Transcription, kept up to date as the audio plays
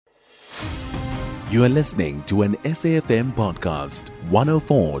You are listening to an SAFM podcast,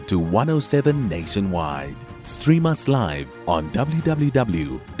 104 to 107 nationwide. Stream us live on www.safm.co.za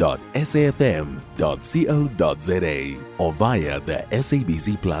or via the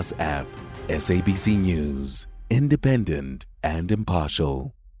SABC Plus app. SABC News, independent and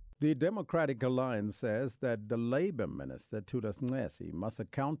impartial. The Democratic Alliance says that the Labour Minister Thulas Nxesi must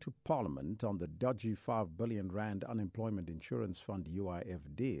account to Parliament on the dodgy R5 billion Unemployment Insurance Fund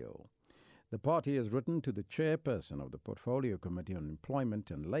UIF deal. The party has written to the chairperson of the Portfolio Committee on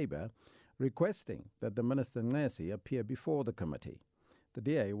Employment and Labour requesting that the Minister Nxesi appear before the committee. The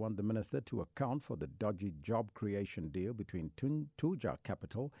DA want the minister to account for the dodgy job creation deal between Thuja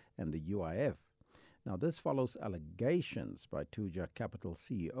Capital and the UIF. Now, this follows allegations by Thuja Capital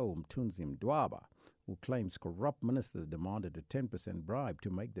CEO Mthunzi Mdwaba, who claims corrupt ministers demanded a 10% bribe to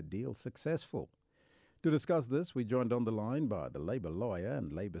make the deal successful. To discuss this, we joined on the line by the Labour lawyer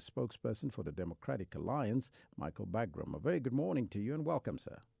and Labour spokesperson for the Democratic Alliance, Michael Bagraim. A very good morning to you and welcome,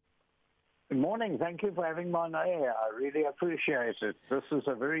 sir. Good morning. Thank you for having me on air. I really appreciate it. This is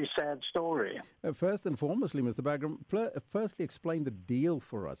a very sad story. First and foremostly, Mr. Bagraim, firstly explain the deal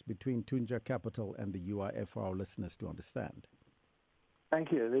for us between Thuja Capital and the UIF for our listeners to understand.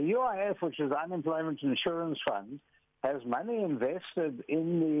 Thank you. The UIF, which is Unemployment Insurance Fund, has money invested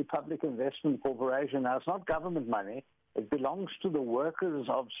in the Public Investment Corporation. Now, it's not government money. It belongs to the workers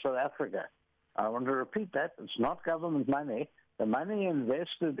of South Africa. I want to repeat that. It's not government money. The money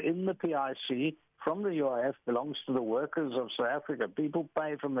invested in the PIC from the UIF belongs to the workers of South Africa. People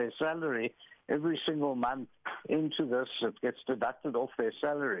pay from their salary every single month into this. It gets deducted off their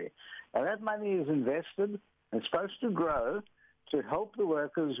salary. Now, that money is invested. It's supposed to grow to help the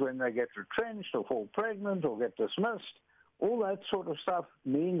workers when they get retrenched or fall pregnant or get dismissed. All that sort of stuff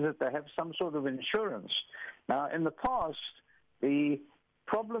means that they have some sort of insurance. Now, in the past, the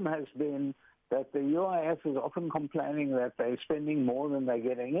problem has been that the UIF is often complaining that they're spending more than they're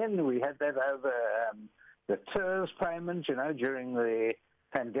getting in. We had that over the TERS payment, during the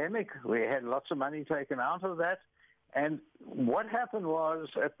pandemic. We had lots of money taken out of that. And what happened was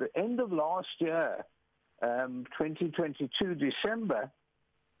at the end of last year, 2022 December,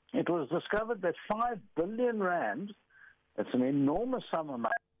 it was discovered that 5 billion rand, that's an enormous sum of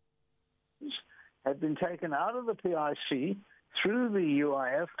money, had been taken out of the PIC through the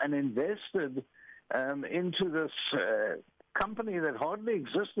UIF and invested into this company that hardly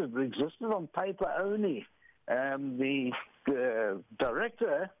existed. It existed on paper only. The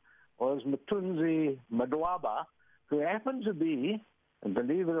director was Mthunzi Mdwaba, who happened to be,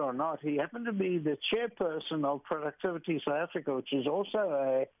 believe it or not, he happened to be the chairperson of Productivity South Africa, which is also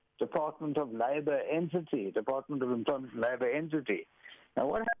a Department of Labour entity, Department of Employment and Labour entity. Now,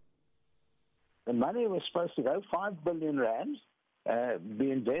 what happened? The money was supposed to go, 5 billion rand, be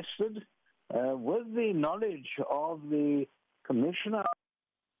invested with the knowledge of the commissioner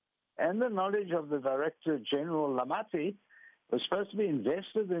and the knowledge of the Director General Lamati, was supposed to be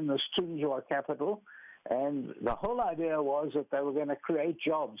invested in this Thuja Capital. And the whole idea was that they were going to create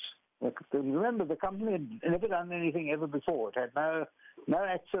jobs. Remember, the company had never done anything ever before. It had no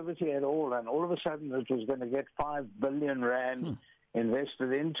activity at all, and all of a sudden it was going to get 5 billion rand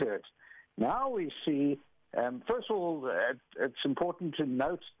invested into it. Now we see, first of all, it's important to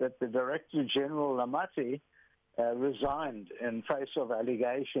note that the Director General Lamati resigned in face of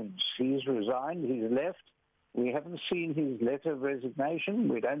allegations. He's resigned, he's left. We haven't seen his letter of resignation.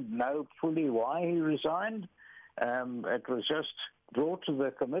 We don't know fully why he resigned. It was just brought to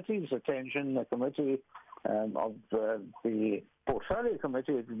the committee's attention, the committee of the Portfolio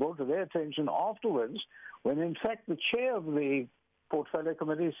Committee, it was brought to their attention afterwards, when in fact the chair of the Portfolio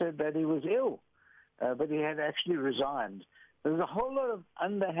Committee said that he was ill, but he had actually resigned. There's a whole lot of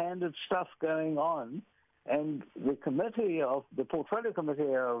underhanded stuff going on, and the Portfolio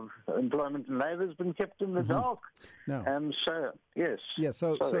Committee of Employment and Labour has been kept in the dark. No. Yes. Yeah,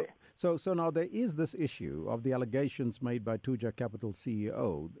 so now there is this issue of the allegations made by Thuja Capital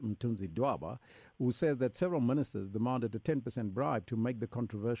CEO Mthunzi Mdwaba, who says that several ministers demanded a 10% bribe to make the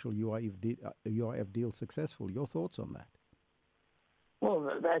controversial UIF deal successful. Your thoughts on that?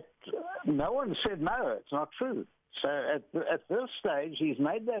 Well, no one said no. It's not true. So at this stage, he's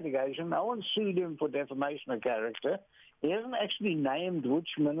made the allegation. No one sued him for defamation of character. He hasn't actually named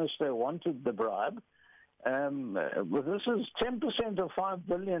which minister wanted the bribe. Well, this is 10% of 5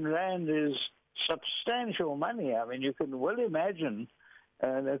 billion rand is substantial money. I mean, you can well imagine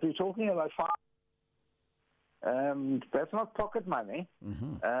that we're talking about that's not pocket money.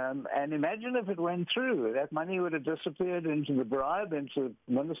 And imagine if it went through. That money would have disappeared into the bribe, into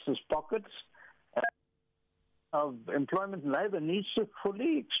ministers' pockets. Of Employment and Labour needs to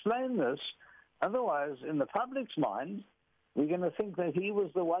fully explain this Otherwise, in the public's mind, we're going to think that he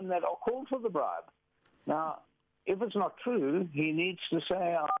was the one that called for the bribe. Now, if it's not true, he needs to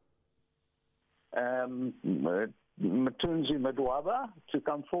say Mthunzi Mdwaba to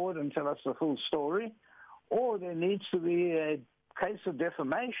come forward and tell us the full story, or there needs to be a case of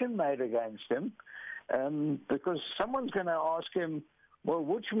defamation made against him, because someone's going to ask him, well,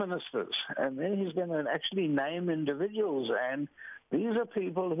 which ministers? And then he's going to actually name individuals, and these are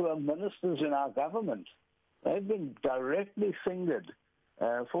people who are ministers in our government. They've been directly fingered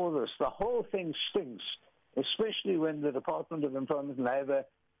for this. The whole thing stinks, especially when the Department of Employment and Labour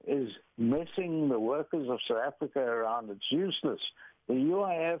is messing the workers of South Africa around. It's useless. The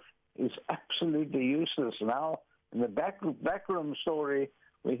UIF is absolutely useless. Now, in the Bagraim story,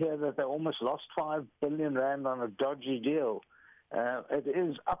 we hear that they almost lost 5 billion rand on a dodgy deal. It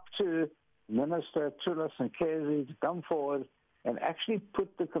is up to Minister Thulas Nxesi to come forward and actually put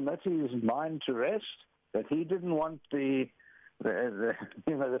the committee's mind to rest, that he didn't want the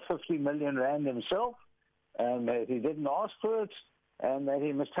 50 million rand himself, and that he didn't ask for it, and that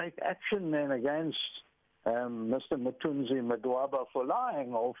he must take action then against Mr. Mthunzi Mdwaba for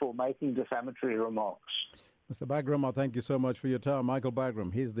lying or for making defamatory remarks. Mr. Bagraim, I thank you so much for your time. Michael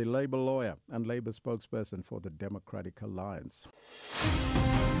Bagraim, he's the Labour lawyer and Labour spokesperson for the Democratic Alliance.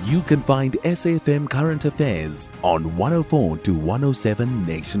 You can find SAFM Current Affairs on 104 to 107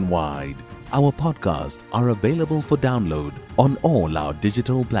 nationwide. Our podcasts are available for download on all our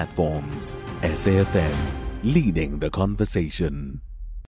digital platforms. SAFM, leading the conversation.